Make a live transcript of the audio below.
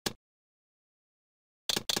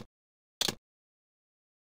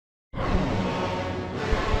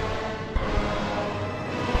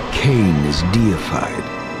Kain is deified.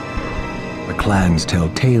 The clans tell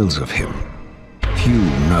tales of him. Few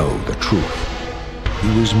know the truth.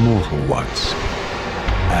 He was mortal once,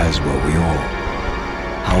 as were we all.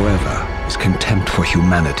 However, his contempt for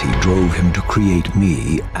humanity drove him to create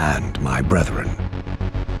me and my brethren.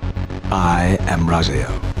 I am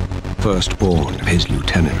Raziel, firstborn of his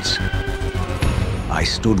lieutenants. I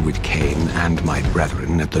stood with Kain and my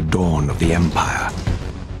brethren at the dawn of the Empire.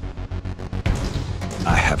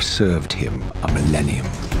 I have served him a millennium.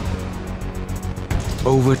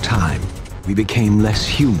 Over time, we became less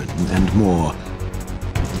human and more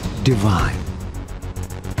divine.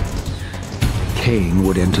 Kain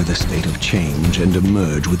would enter the state of change and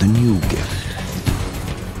emerge with a new gift.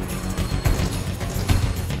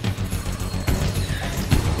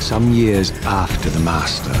 Some years after the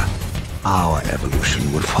Master, our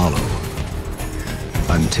evolution would follow,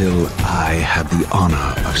 until I had the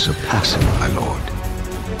honor of surpassing my lord.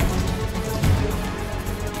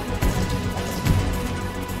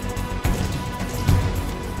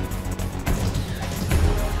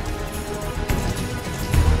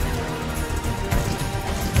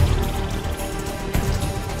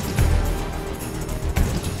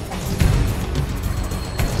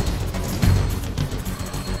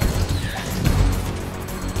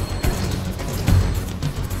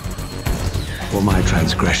 For my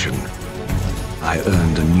transgression, I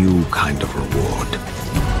earned a new kind of reward.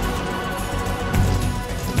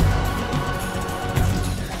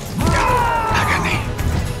 Agony.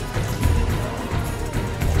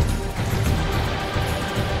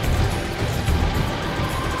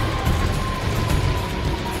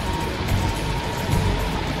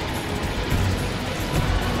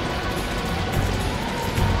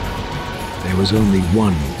 There was only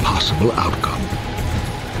one possible outcome.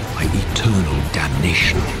 Eternal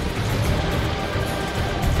damnation.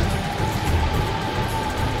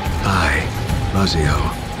 I,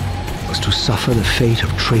 Raziel, was to suffer the fate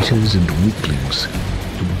of traitors and weaklings,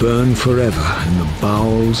 to burn forever in the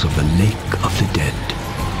bowels of the Lake of the Dead.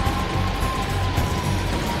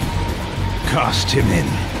 Cast him in.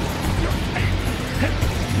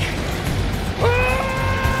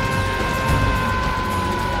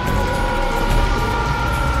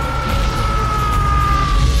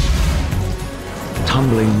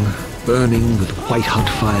 Tumbling, burning with white-hot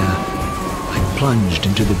fire, I plunged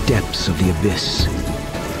into the depths of the abyss.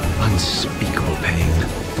 Unspeakable pain,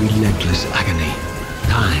 relentless agony.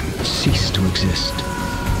 Time ceased to exist.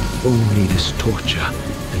 Only this torture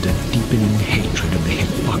and a deepening hatred of the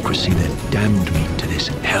hypocrisy that damned me to this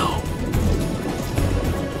hell.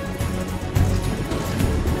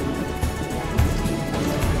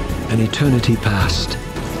 An eternity passed,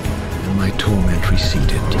 and my torment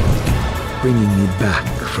receded, bringing me back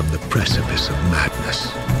from the precipice of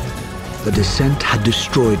madness. The descent had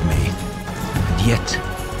destroyed me, and yet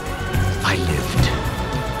I lived.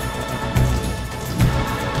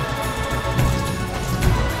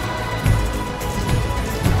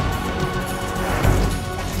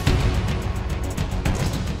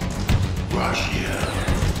 Raziel,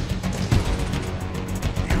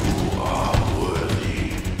 you are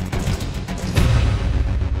worthy.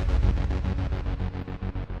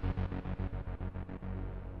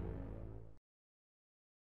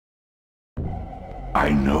 I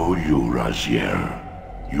know you, Raziel.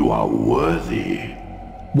 You are worthy.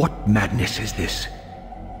 What madness is this?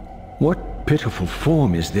 What pitiful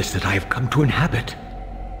form is this that I have come to inhabit?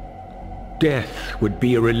 Death would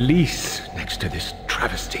be a release next to this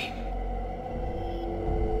travesty.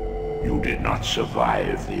 You did not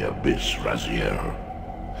survive the abyss, Raziel.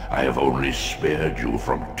 I have only spared you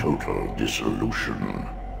from total dissolution.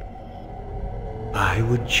 I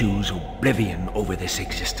would choose oblivion over this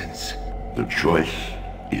existence. The choice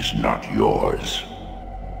is not yours.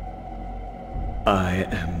 I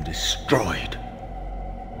am destroyed.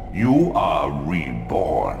 You are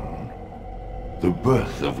reborn. The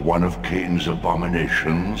birth of one of Kain's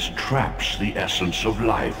abominations traps the essence of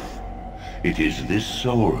life. It is this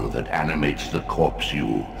soul that animates the corpse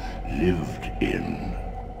you lived in.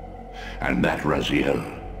 And that, Raziel,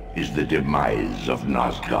 is the demise of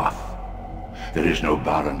Nosgoth. There is no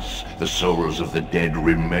balance. The souls of the dead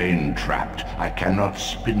remain trapped. I cannot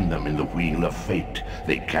spin them in the wheel of fate.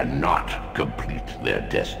 They cannot complete their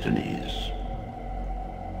destinies.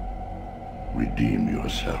 Redeem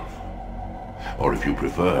yourself. Or if you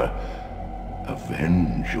prefer,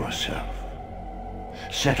 avenge yourself.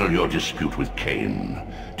 Settle your dispute with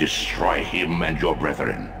Kain. Destroy him and your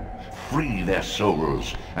brethren. Free their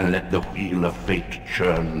souls and let the wheel of fate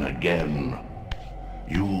churn again.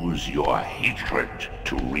 Use your hatred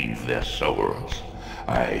to reave their souls.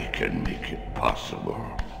 I can make it possible.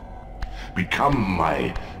 Become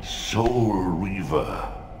my soul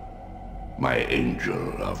Reaver, my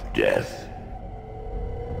angel of death.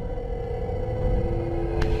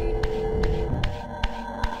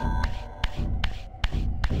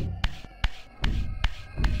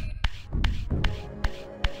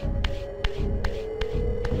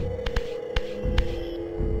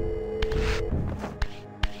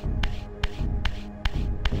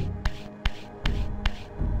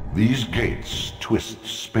 These gates twist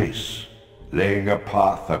space, laying a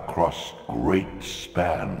path across great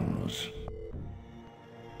spans.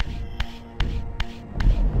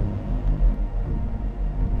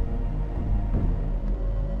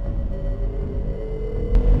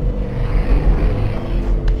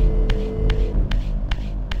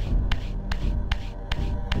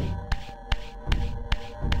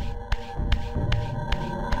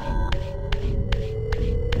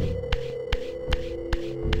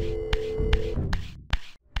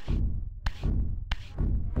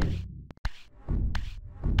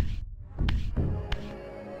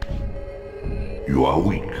 You are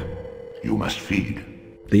weak. You must feed.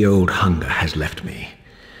 The old hunger has left me.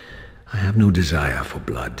 I have no desire for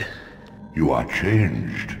blood. You are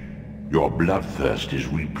changed. Your bloodthirst is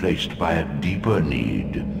replaced by a deeper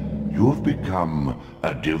need. You have become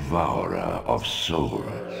a devourer of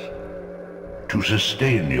souls. To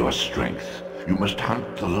sustain your strength, you must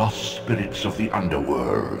hunt the lost spirits of the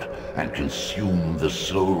underworld and consume the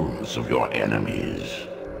souls of your enemies.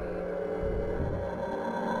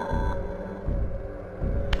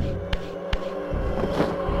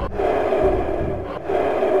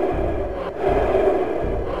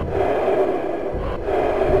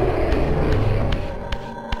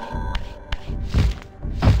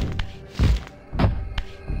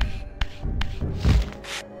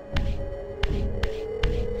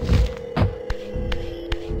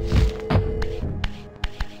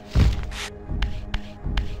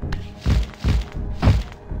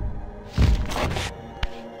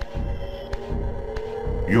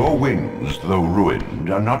 Your wings, though ruined,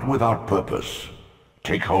 are not without purpose.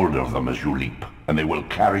 Take hold of them as you leap, and they will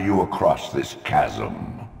carry you across this chasm.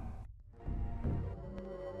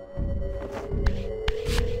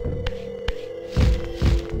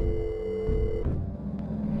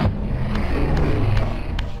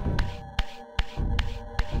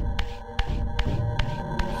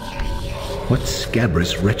 What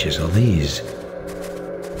scabrous wretches are these?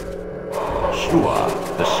 Stua,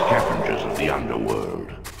 the scavengers of the underworld.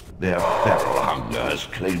 Their feral hunger has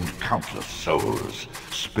claimed countless souls,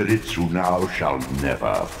 spirits who now shall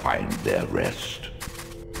never find their rest.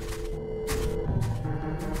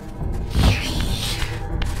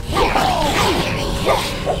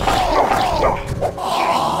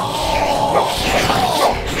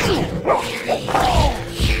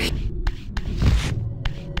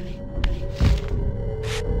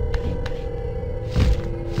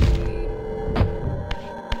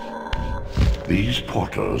 These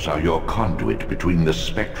portals are your conduit between the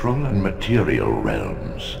spectral and material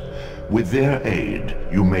realms. With their aid,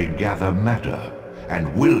 you may gather matter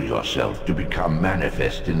and will yourself to become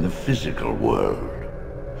manifest in the physical world.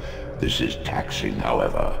 This is taxing,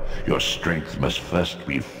 however. Your strength must first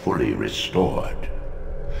be fully restored.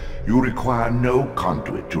 You require no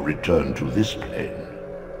conduit to return to this plane.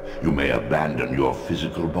 You may abandon your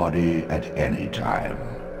physical body at any time.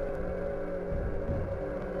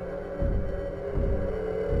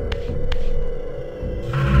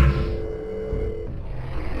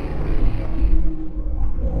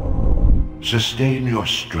 Sustain your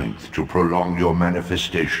strength to prolong your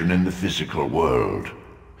manifestation in the physical world.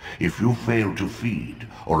 If you fail to feed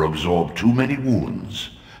or absorb too many wounds,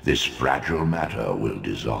 this fragile matter will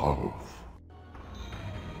dissolve.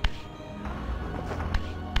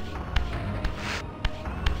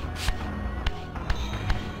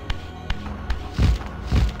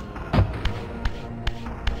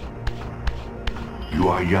 You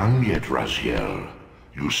are young yet, Raziel.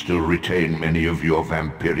 You still retain many of your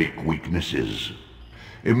vampiric weaknesses.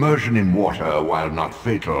 Immersion in water, while not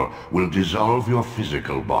fatal, will dissolve your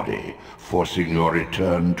physical body, forcing your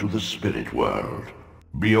return to the spirit world.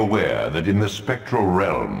 Be aware that in the spectral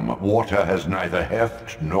realm, water has neither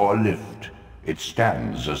heft nor lift. It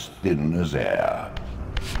stands as thin as air.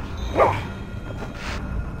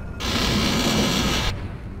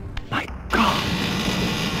 My God!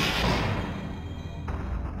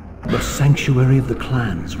 The sanctuary of the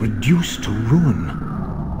clans reduced to ruin.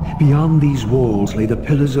 Beyond these walls lay the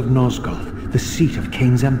pillars of Nosgoth, the seat of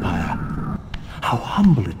Kain's empire. How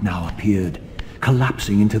humble it now appeared,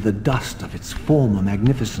 collapsing into the dust of its former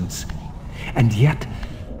magnificence. And yet,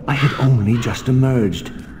 I had only just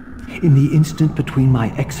emerged. In the instant between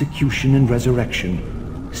my execution and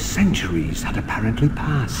resurrection, centuries had apparently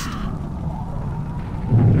passed.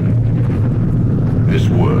 This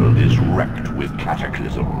world is wrecked with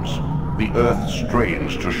cataclysms. The earth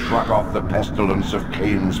strains to shrug off the pestilence of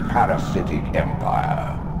Kain's parasitic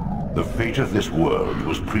empire. The fate of this world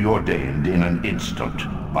was preordained in an instant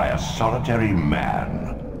by a solitary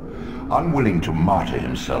man. Unwilling to martyr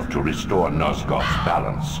himself to restore Nosgoth's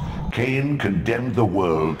balance, Kain condemned the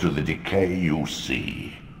world to the decay you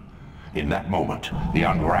see. In that moment, the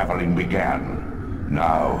unraveling began.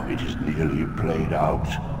 Now it is nearly played out.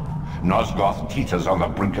 Nosgoth teeters on the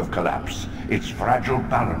brink of collapse. Its fragile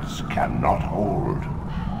balance cannot hold.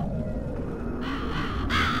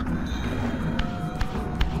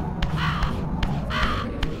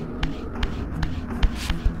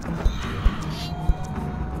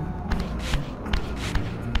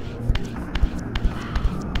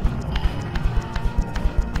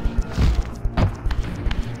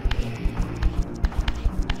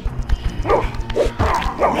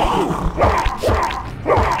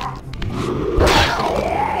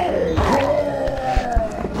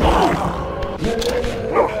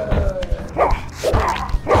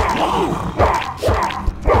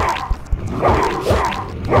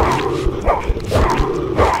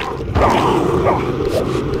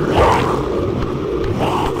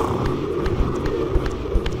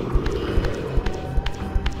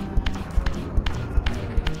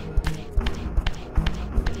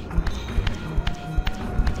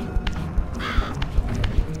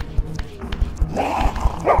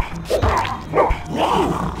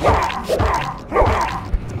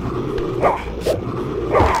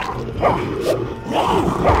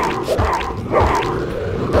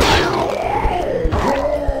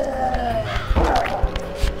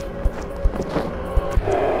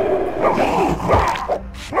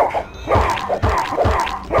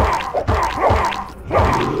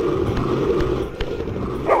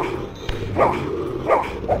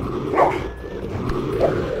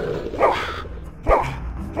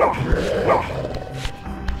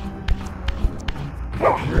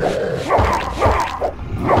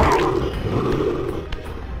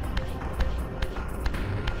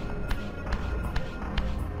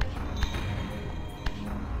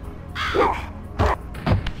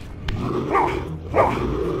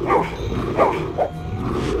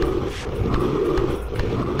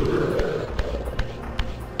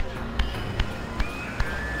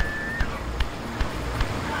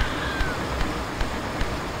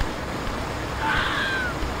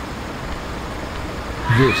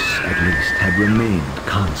 This, at least, had remained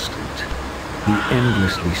constant. The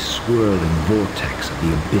endlessly swirling vortex of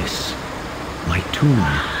the abyss, my tomb,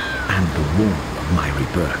 and the womb of my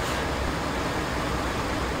rebirth.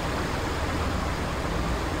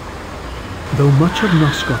 Though much of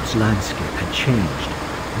Nosgoth's landscape had changed,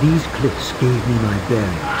 these cliffs gave me my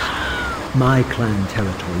bearings. My clan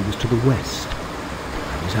territory was to the west.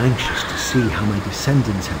 I was anxious to see how my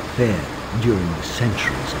descendants had fared during the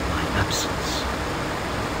centuries of my absence.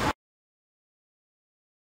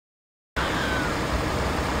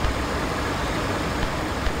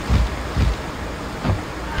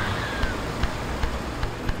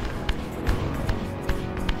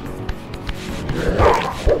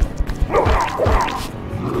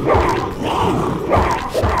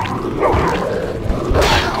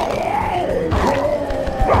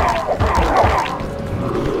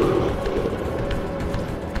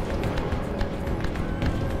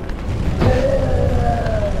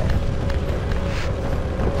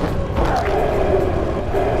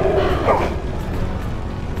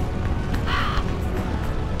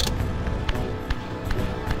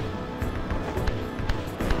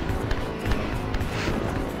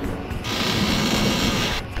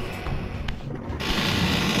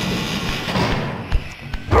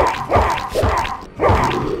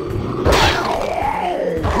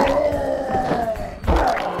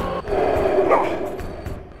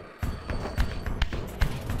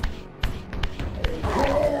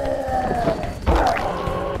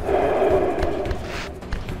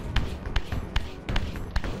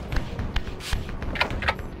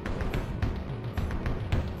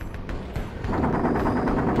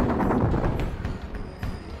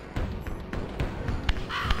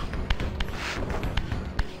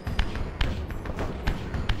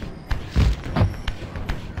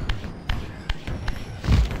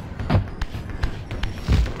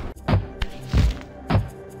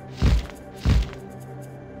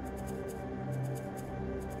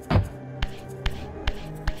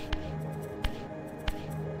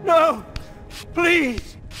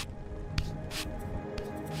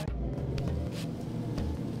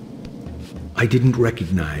 I didn't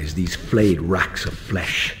recognize these flayed racks of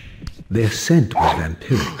flesh. Their scent was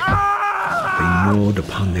vampiric. They gnawed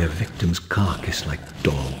upon their victim's carcass like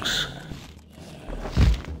dogs.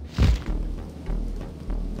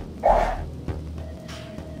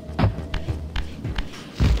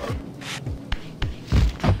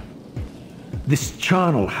 This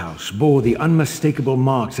charnel house bore the unmistakable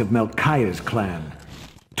marks of Melchiah's clan.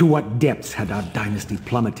 To what depths had our dynasty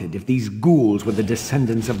plummeted if these ghouls were the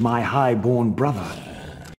descendants of my high-born brother?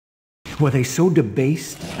 Were they so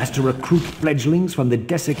debased as to recruit fledglings from the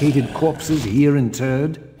desiccated corpses here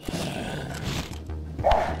interred?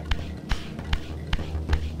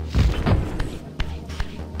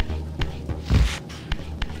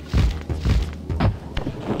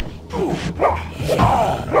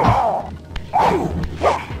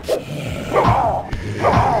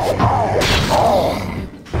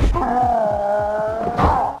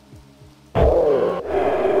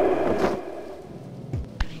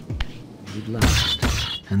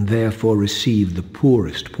 And therefore received the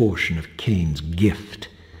poorest portion of Kain's gift.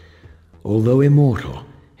 Although immortal,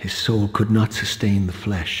 his soul could not sustain the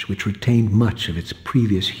flesh, which retained much of its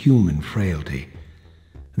previous human frailty.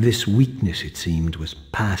 This weakness, it seemed, was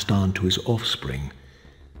passed on to his offspring.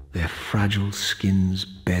 Their fragile skins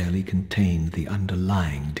barely contained the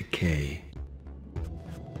underlying decay.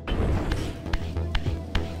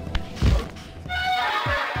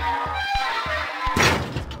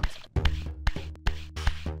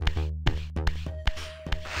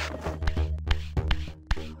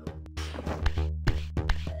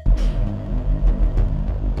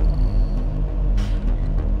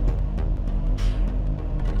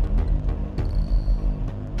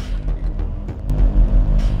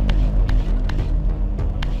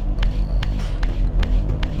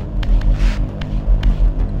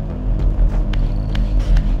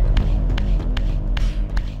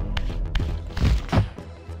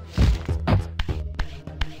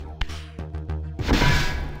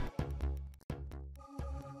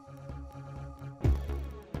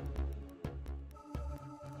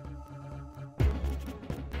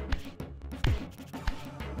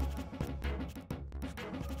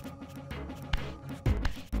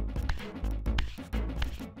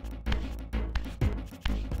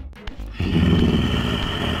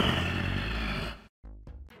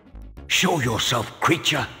 Show yourself,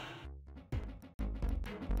 creature!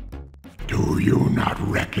 Do you not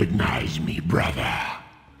recognize me, brother?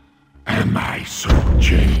 Am I so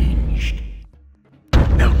changed?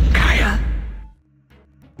 Melchiah?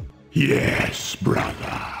 Yes,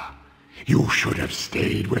 brother. You should have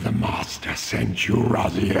stayed where the Master sent you,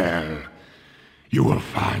 Raziel. You will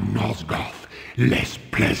find Nosgoth less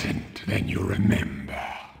pleasant than you remember.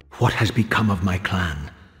 What has become of my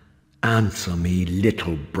clan? Answer me,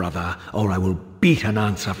 little brother, or I will beat an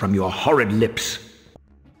answer from your horrid lips.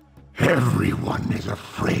 Everyone is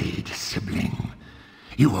afraid, sibling.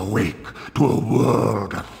 You awake to a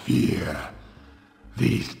world of fear.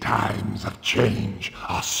 These times of change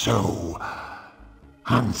are so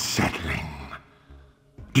unsettling.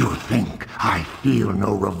 Do you think I feel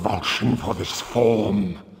no revulsion for this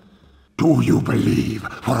form? Do you believe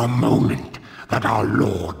for a moment that our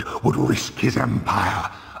Lord would risk his empire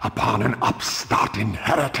upon an upstart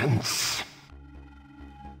inheritance?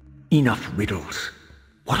 Enough riddles.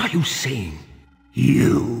 What are you saying?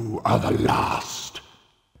 You are the last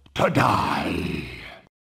to die.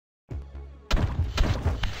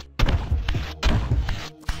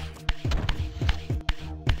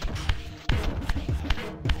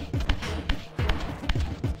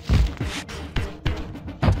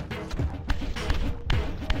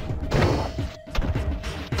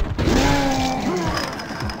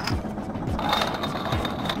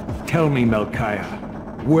 Tell me,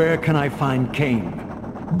 Melchiah, where can I find Kain?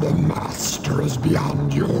 The Master is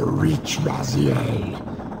beyond your reach,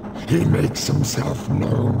 Raziel. He makes himself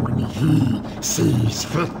known when he sees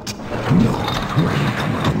fit, not when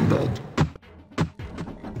commanded.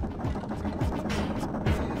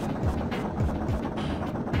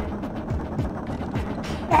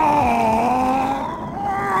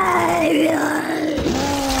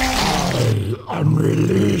 I am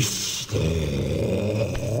released.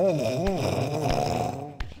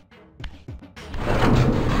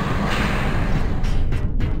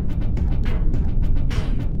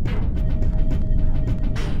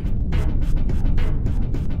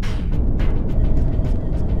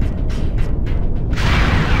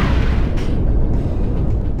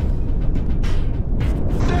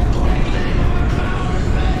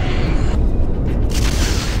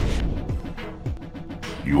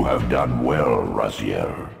 You have done well,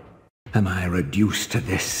 Raziel. Am I reduced to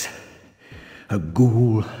this? A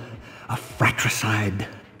ghoul, a fratricide.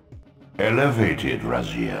 Elevated,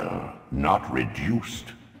 Raziel, not reduced.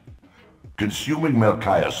 Consuming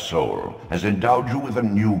Melchiah's soul has endowed you with a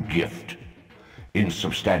new gift.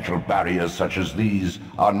 Insubstantial barriers such as these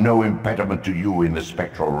are no impediment to you in the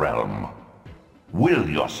spectral realm. Will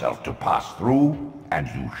yourself to pass through, and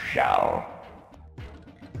you shall.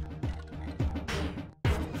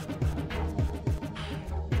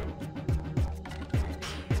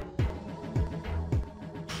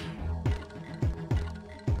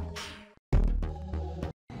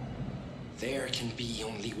 There can be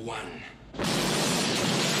only one.